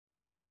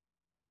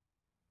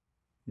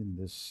in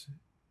this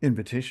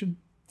invitation.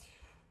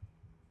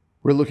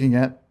 We're looking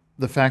at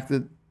the fact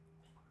that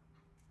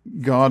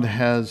God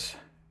has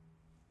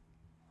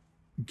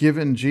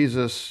given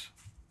Jesus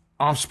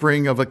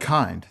offspring of a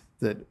kind,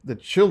 that the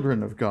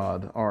children of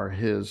God are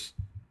his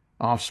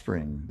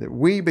offspring, that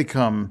we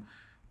become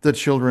the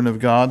children of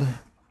God,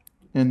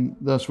 and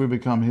thus we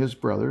become his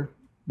brother,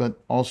 but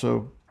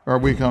also, or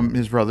we become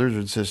his brothers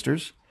and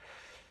sisters.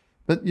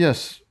 But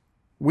yes,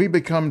 we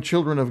become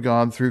children of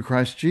God through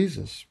Christ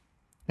Jesus.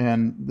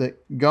 And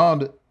that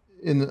God,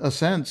 in a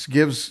sense,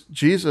 gives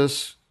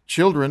Jesus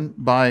children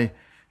by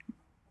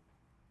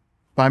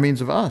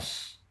means of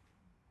us.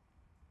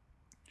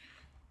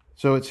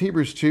 So it's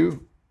Hebrews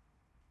 2,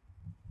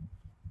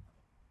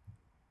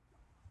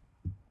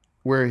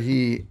 where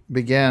he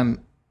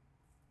began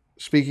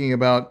speaking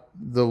about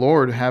the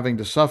Lord having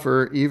to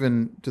suffer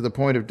even to the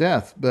point of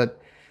death. But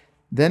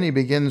then he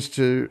begins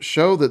to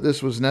show that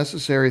this was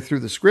necessary through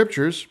the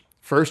scriptures,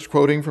 first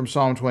quoting from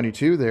Psalm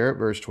 22 there at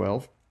verse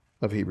 12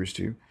 of Hebrews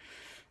 2.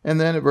 And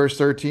then at verse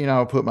 13, I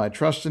will put my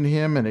trust in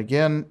him. And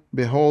again,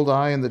 behold,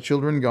 I and the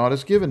children God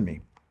has given me.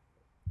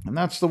 And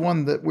that's the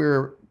one that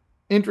we're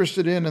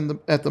interested in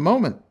at the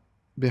moment.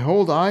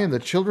 Behold, I and the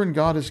children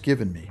God has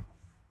given me.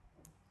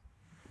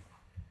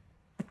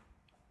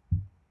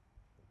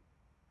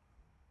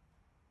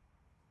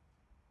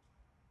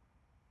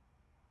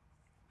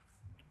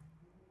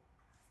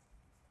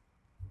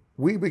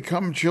 We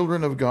become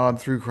children of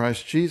God through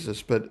Christ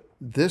Jesus, but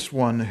this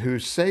one who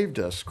saved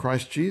us,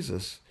 Christ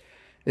Jesus,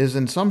 is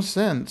in some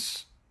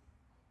sense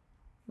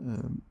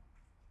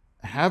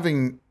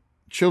having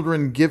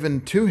children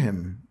given to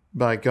him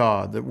by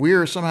God, that we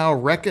are somehow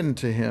reckoned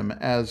to him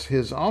as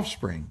his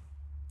offspring.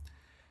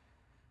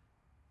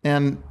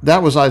 And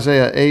that was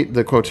Isaiah 8,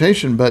 the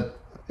quotation, but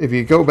if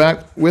you go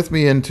back with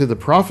me into the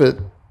prophet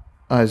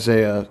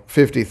Isaiah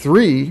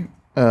 53,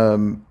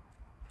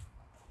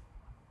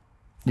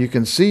 you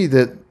can see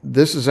that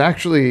this is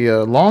actually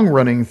a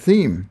long-running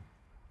theme.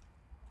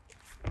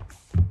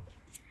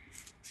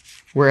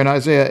 Where in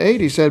Isaiah 8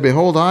 he said,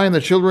 behold, I and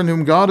the children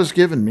whom God has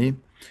given me.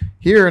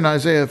 Here in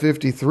Isaiah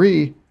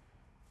 53,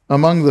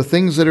 among the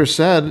things that are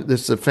said,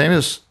 this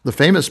is the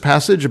famous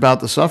passage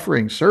about the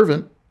suffering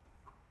servant,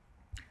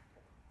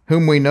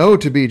 whom we know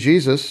to be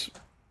Jesus,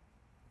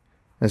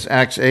 as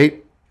Acts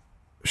 8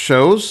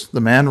 shows.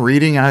 The man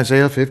reading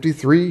Isaiah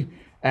 53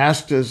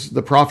 asked, does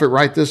the prophet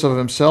write this of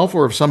himself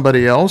or of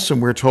somebody else? And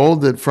we're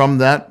told that from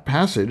that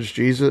passage,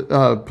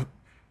 Philip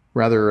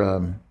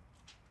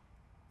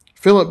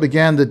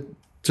began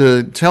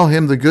to tell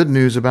him the good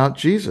news about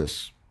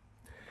Jesus,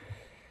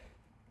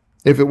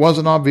 if it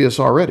wasn't obvious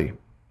already.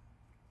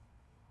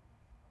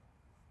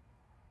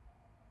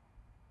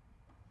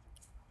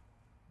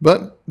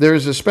 But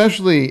there's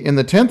especially in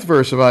the 10th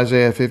verse of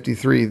Isaiah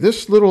 53,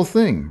 this little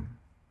thing.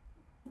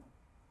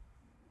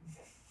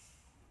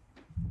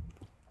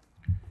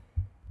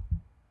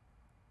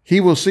 He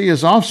will see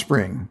his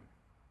offspring.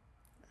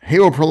 He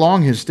will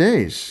prolong his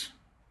days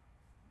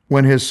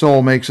when his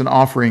soul makes an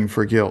offering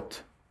for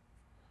guilt.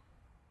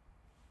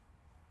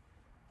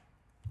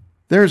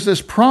 There's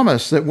this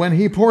promise that when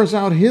he pours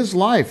out his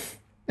life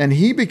and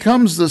he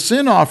becomes the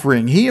sin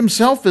offering, he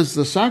himself is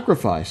the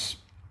sacrifice.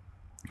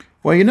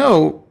 Well, you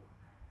know,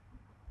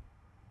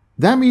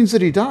 that means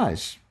that he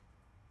dies.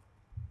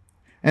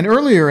 And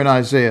earlier in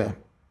Isaiah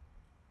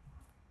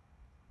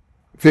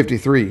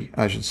 53,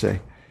 I should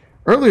say,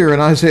 earlier in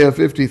Isaiah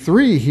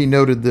 53, he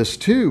noted this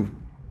too.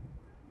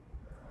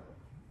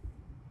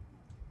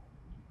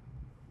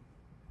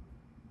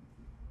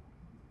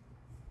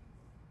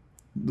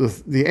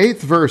 The 8th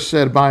verse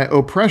said, by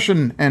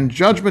oppression and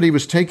judgment he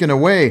was taken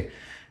away.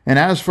 And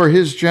as for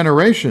his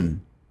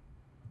generation,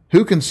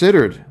 who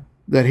considered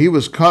that he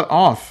was cut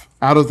off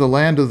out of the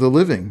land of the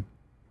living?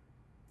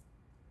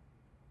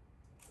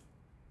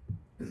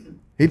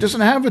 He doesn't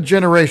have a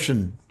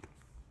generation.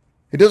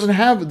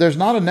 There's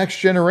not a next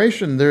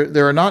generation.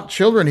 There are not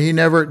children.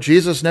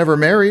 Jesus never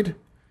married.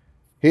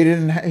 He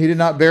did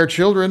not bear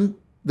children.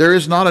 There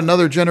is not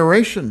another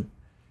generation.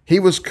 He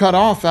was cut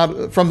off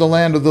from the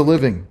land of the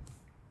living.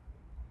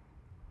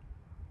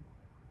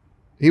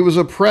 He was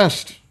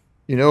oppressed,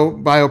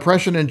 by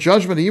oppression and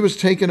judgment. He was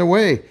taken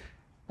away.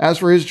 As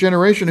for his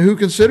generation, who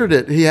considered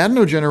it? He had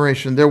no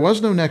generation. There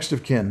was no next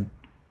of kin.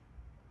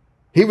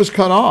 He was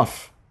cut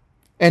off.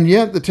 And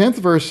yet the 10th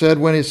verse said,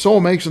 when his soul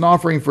makes an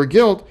offering for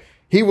guilt,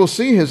 he will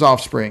see his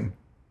offspring.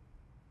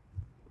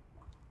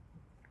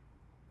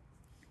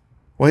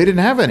 Well, he didn't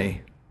have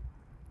any.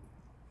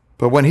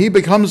 But when he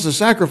becomes the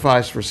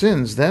sacrifice for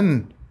sins,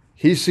 then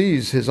he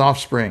sees his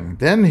offspring.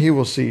 Then he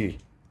will see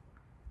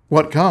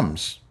what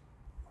comes.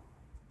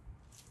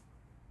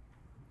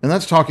 And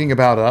that's talking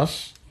about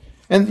us.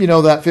 And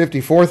that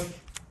 54th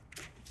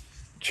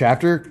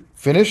chapter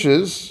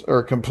finishes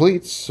or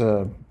completes,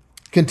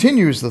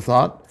 continues the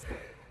thought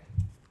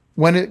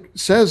when it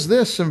says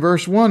this in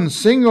verse 1,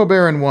 sing, O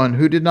barren one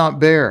who did not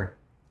bear.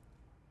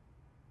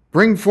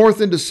 Bring forth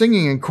into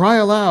singing and cry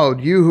aloud,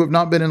 you who have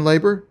not been in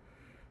labor.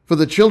 For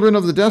the children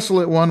of the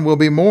desolate one will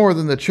be more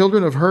than the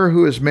children of her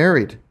who is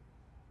married.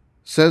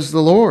 says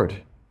the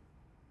Lord.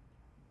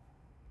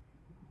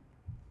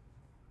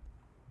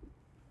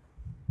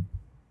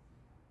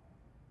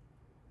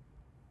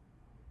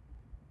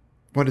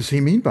 What does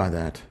he mean by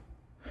that?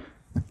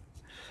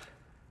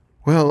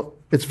 Well,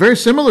 it's very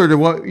similar to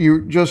what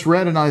you just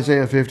read in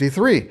Isaiah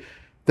 53,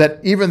 that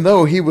even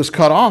though he was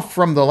cut off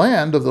from the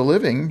land of the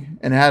living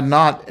and had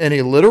not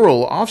any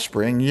literal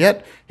offspring,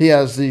 yet he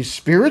has the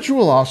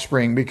spiritual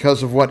offspring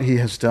because of what he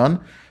has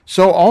done.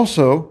 So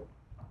also,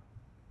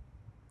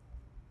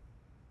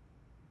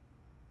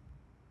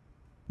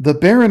 the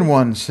barren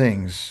one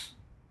sings.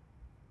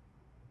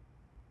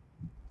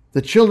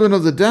 The children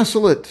of the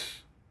desolate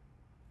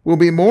will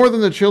be more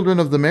than the children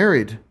of the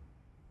married.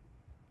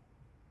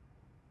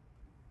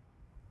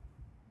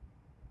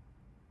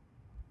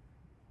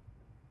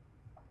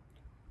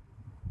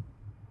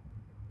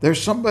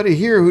 There's somebody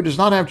here who does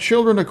not have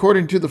children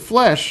according to the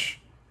flesh,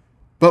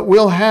 but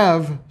will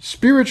have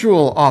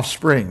spiritual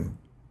offspring.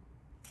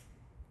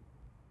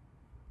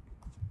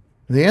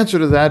 The answer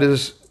to that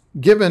is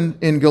given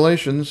in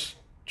Galatians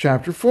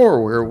chapter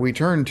 4, where we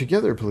turn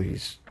together,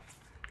 please.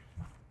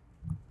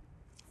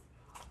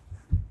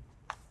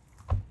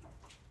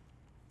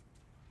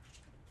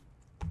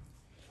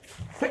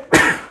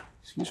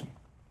 Excuse me.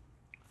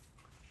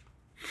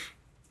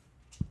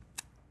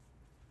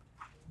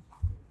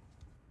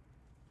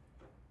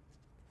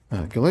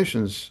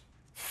 Galatians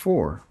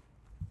 4.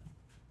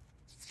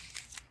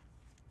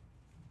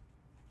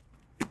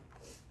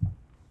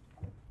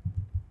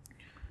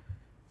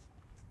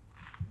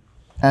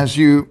 As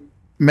you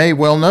may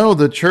well know,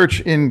 the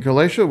church in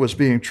Galatia was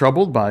being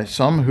troubled by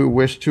some who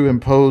wished to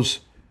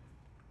impose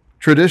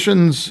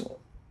traditions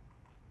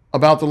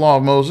about the law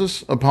of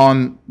Moses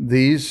upon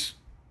these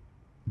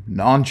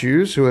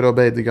non-Jews who had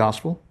obeyed the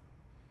gospel.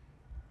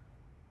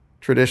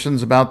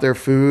 Traditions about their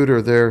food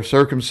or their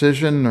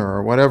circumcision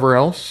or whatever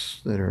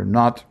else that are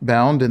not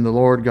bound in the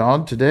Lord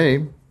God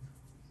today.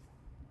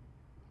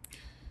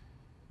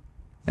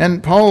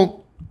 And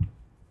Paul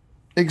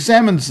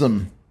examines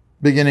them,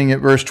 beginning at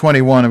verse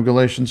 21 of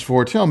Galatians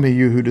 4. Tell me,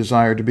 you who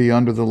desire to be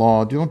under the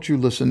law, don't you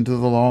listen to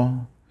the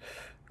law?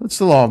 That's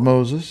the law of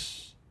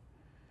Moses.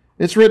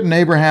 It's written,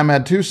 Abraham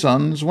had 2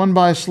 sons, one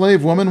by a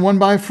slave woman, one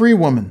by a free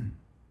woman.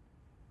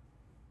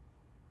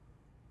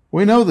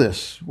 We know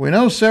this. We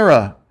know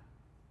Sarah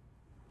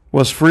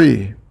was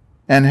free,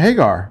 and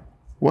Hagar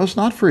was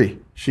not free.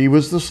 She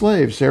was the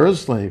slave,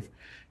 Sarah's slave.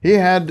 He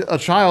had a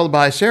child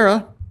by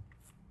Sarah,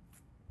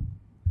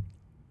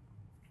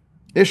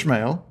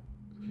 Ishmael,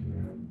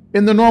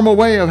 in the normal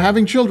way of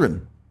having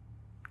children,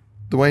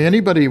 the way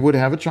anybody would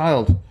have a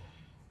child.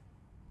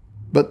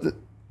 But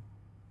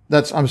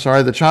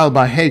the child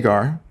by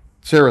Hagar,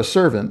 Sarah's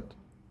servant,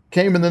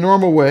 came in the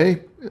normal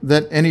way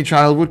that any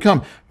child would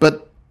come.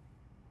 But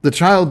the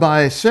child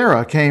by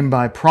Sarah came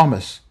by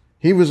promise.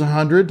 He was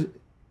 100,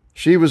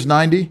 she was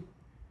 90.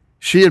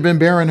 She had been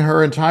barren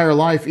her entire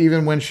life,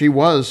 even when she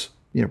was,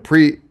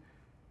 pre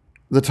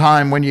the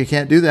time when you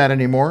can't do that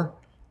anymore.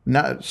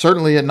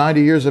 Certainly at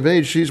 90 years of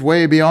age, she's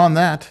way beyond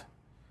that.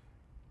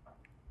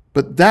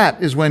 But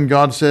that is when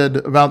God said,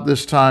 about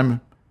this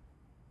time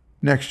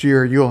next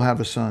year, you'll have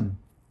a son.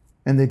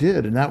 And they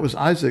did, and that was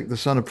Isaac, the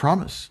son of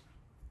promise.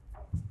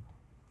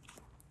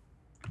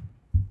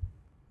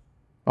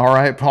 All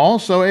right, Paul,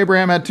 so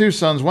Abraham had 2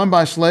 sons, one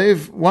by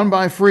slave, one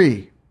by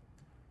free.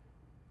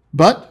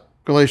 But,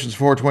 Galatians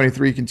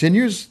 4:23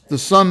 continues, the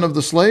son of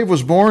the slave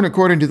was born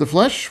according to the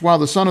flesh, while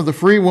the son of the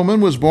free woman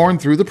was born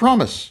through the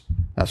promise.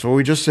 That's what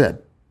we just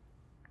said.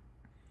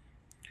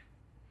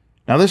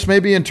 Now this may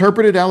be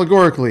interpreted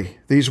allegorically.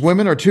 These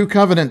women are 2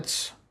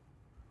 covenants.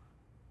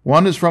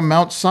 One is from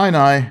Mount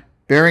Sinai,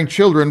 bearing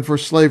children for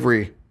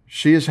slavery.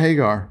 She is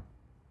Hagar.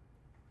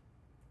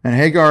 And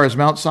Hagar is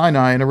Mount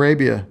Sinai in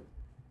Arabia.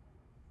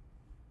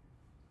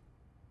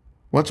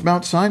 What's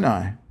Mount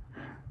Sinai?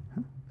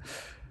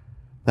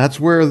 That's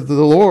where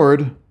the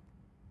Lord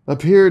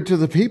appeared to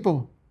the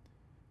people.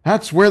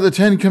 That's where the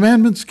 10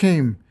 Commandments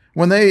came.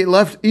 When they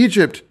left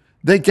Egypt,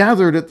 they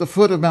gathered at the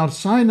foot of Mount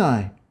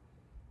Sinai.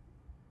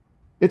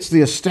 It's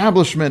the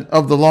establishment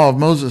of the law of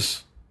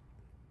Moses.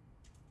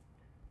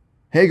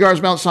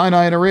 Hagar's Mount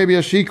Sinai in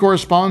Arabia. She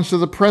corresponds to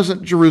the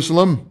present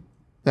Jerusalem.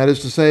 That is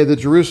to say, the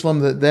Jerusalem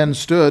that then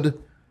stood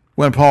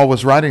when Paul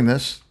was writing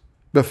this,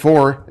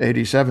 before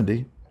AD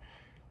 70.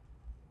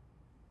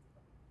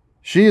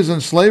 She is in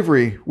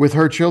slavery with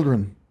her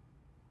children.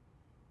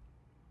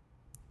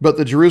 But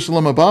the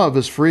Jerusalem above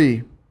is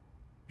free.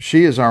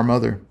 She is our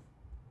mother.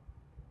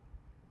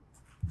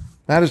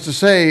 That is to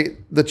say,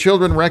 the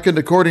children reckoned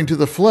according to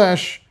the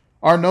flesh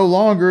are no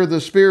longer the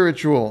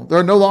spiritual.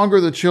 They're no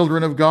longer the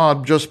children of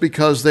God just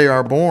because they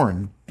are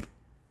born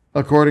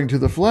according to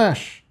the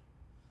flesh.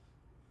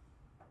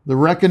 The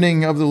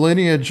reckoning of the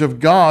lineage of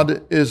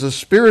God is a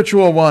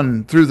spiritual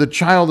one through the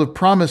child of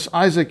promise,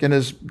 Isaac. And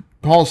as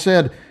Paul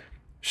said,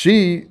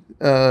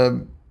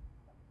 Jerusalem,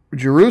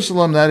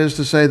 that is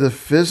to say, the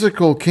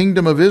physical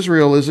kingdom of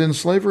Israel, is in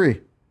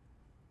slavery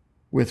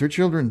with her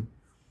children.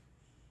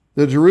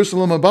 The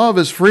Jerusalem above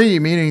is free,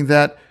 meaning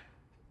that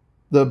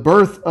the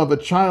birth of a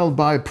child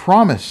by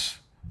promise,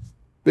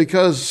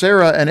 because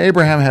Sarah and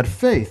Abraham had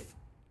faith.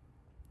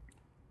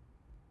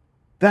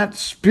 That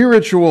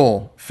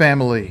spiritual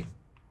family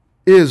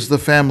is the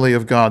family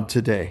of God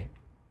today.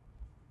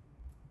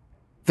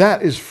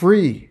 That is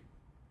free.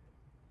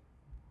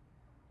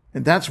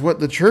 And that's what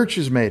the church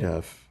is made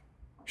of.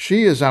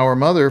 She is our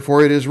mother,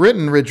 for it is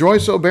written,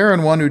 "Rejoice, O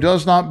barren one who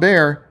does not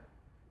bear.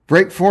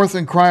 Break forth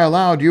and cry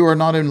aloud, you are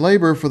not in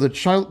labor, for the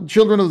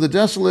children of the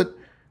desolate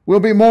will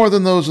be more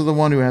than those of the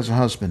one who has a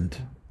husband."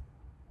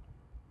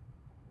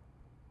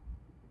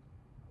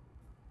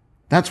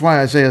 That's why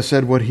Isaiah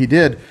said what he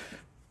did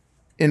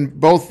in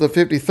both the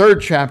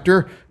 53rd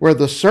chapter, where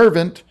the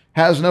servant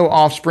has no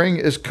offspring,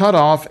 is cut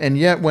off, and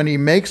yet when he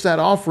makes that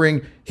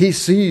offering, he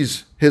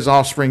sees his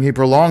offspring. He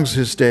prolongs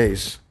his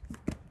days.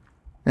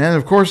 And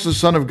of course, the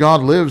Son of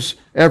God lives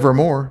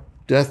evermore.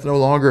 Death no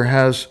longer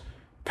has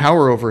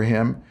power over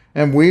him.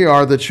 And we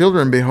are the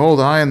children. Behold,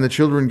 I am the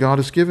children God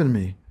has given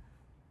me.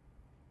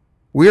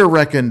 We are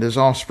reckoned as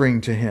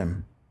offspring to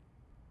him.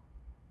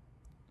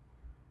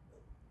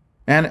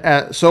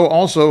 And so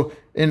also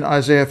in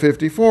Isaiah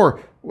 54,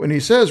 when he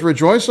says,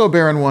 "Rejoice, O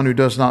barren one who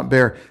does not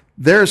bear,"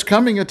 there's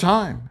coming a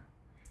time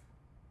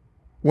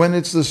when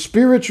it's the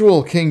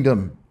spiritual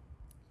kingdom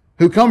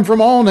who come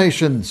from all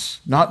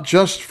nations, not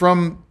just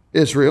from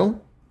Israel.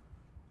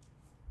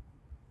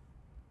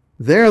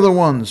 They're the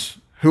ones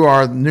who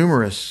are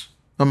numerous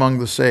among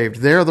the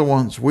saved. They're the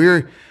ones. We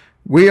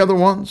are the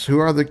ones who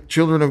are the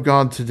children of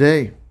God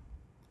today.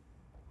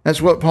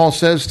 That's what Paul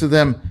says to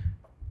them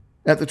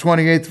at the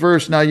 28th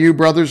verse. "Now you,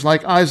 brothers,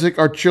 like Isaac,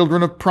 are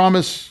children of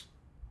promise.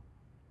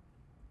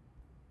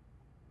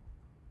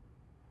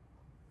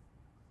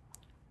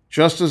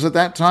 Just as at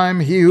that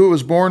time he who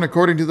was born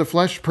according to the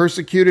flesh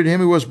persecuted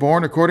him who was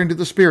born according to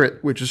the Spirit,"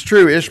 which is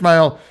true.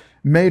 Ishmael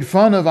made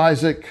fun of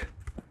Isaac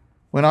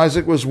when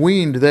Isaac was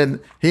weaned. Then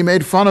he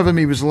made fun of him.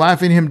 He was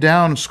laughing him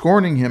down,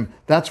 scorning him.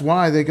 That's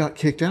why they got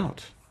kicked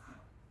out.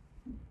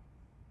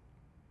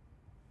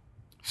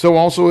 So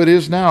also it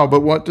is now.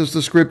 But what does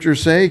the Scripture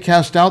say?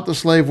 "Cast out the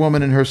slave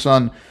woman and her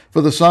son,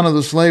 for the son of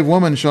the slave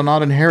woman shall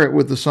not inherit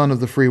with the son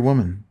of the free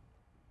woman."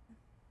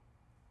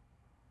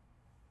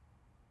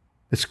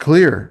 It's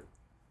clear.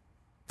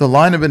 The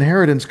line of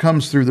inheritance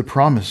comes through the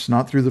promise,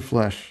 not through the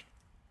flesh.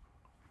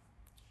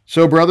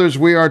 "So, brothers,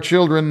 we are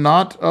children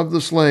not of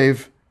the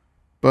slave,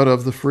 but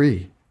of the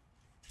free."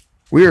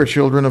 We are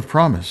children of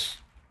promise.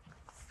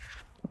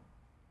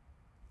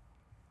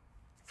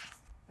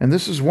 And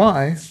this is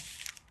why,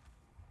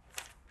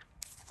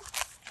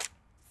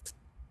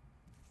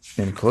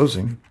 in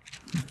closing,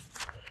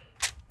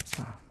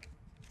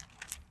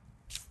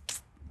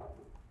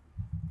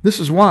 this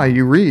is why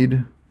you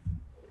read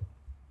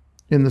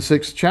in the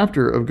 6th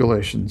chapter of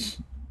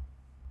Galatians,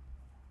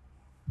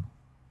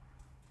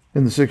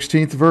 in the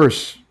 16th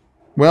verse,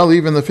 well,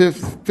 even the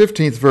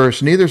 15th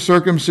verse, "Neither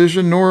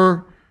circumcision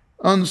nor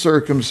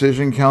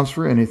uncircumcision counts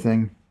for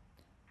anything,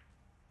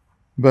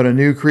 but a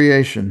new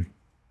creation."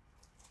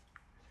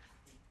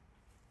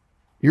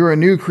 You're a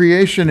new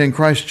creation in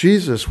Christ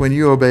Jesus when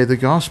you obey the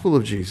gospel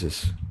of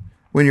Jesus.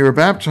 When you are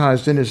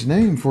baptized in his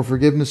name for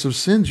forgiveness of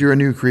sins, you're a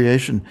new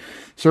creation.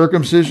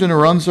 Circumcision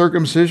or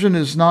uncircumcision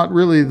is not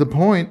really the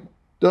point.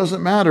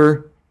 Doesn't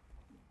matter.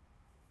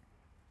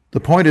 The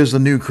point is the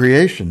new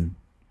creation.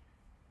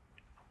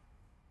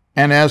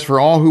 "And as for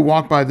all who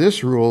walk by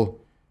this rule,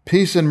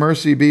 peace and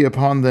mercy be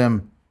upon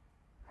them,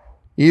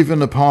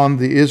 even upon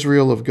the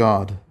Israel of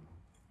God."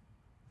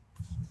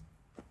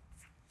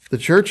 The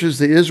church is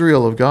the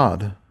Israel of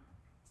God.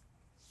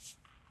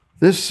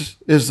 This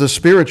is the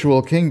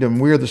spiritual kingdom.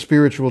 We are the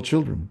spiritual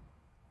children.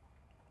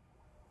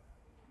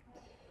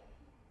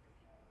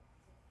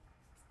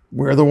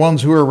 We're the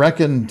ones who are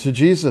reckoned to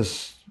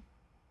Jesus.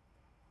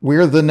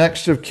 We're the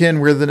next of kin.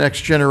 We're the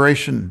next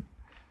generation.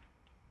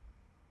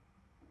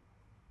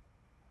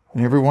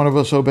 And every one of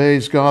us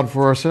obeys God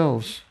for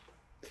ourselves.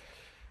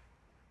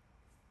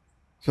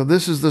 So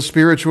this is the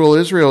spiritual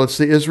Israel. It's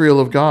the Israel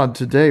of God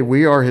today.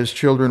 We are his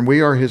children.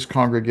 We are his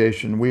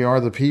congregation. We are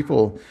the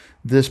people.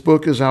 This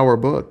book is our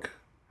book.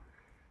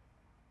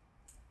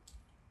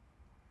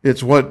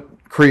 It's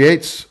what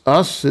creates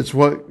us. It's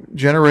what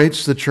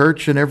generates the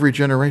church in every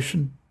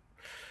generation.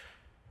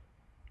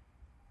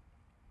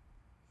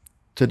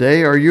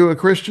 Today, are you a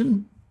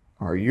Christian?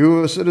 Are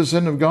you a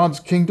citizen of God's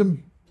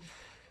kingdom?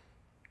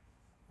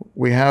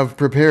 We have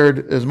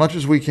prepared as much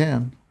as we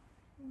can.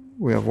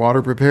 We have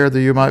water prepared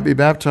that you might be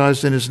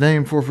baptized in his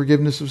name for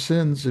forgiveness of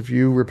sins. If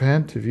you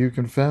repent, if you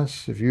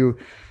confess, if you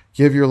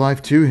give your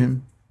life to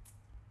him.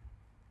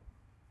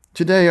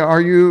 Today,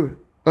 are you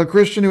a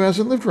Christian who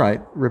hasn't lived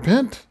right?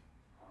 Repent.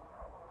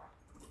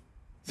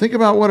 Think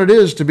about what it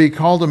is to be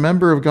called a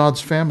member of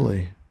God's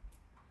family,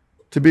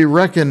 to be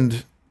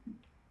reckoned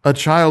a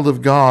child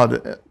of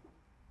God,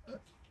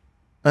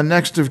 a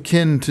next of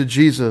kin to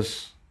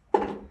Jesus.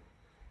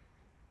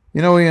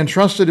 You know, he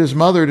entrusted his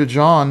mother to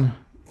John.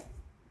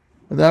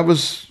 That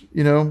was,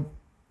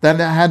 that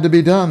had to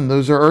be done.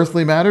 Those are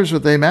earthly matters,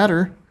 but they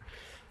matter.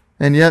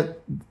 And yet,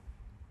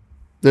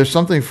 There's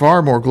something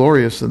far more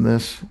glorious than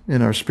this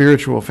in our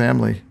spiritual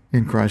family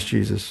in Christ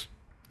Jesus.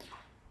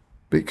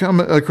 Become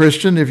a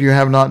Christian if you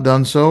have not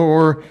done so,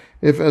 or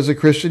if as a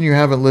Christian you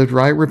haven't lived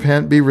right,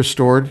 repent, be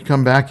restored,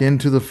 come back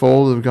into the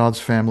fold of God's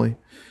family.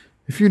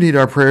 If you need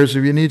our prayers,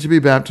 if you need to be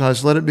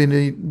baptized, let it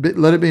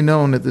be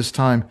known at this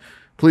time,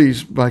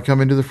 please, by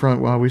coming to the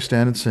front while we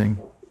stand and sing.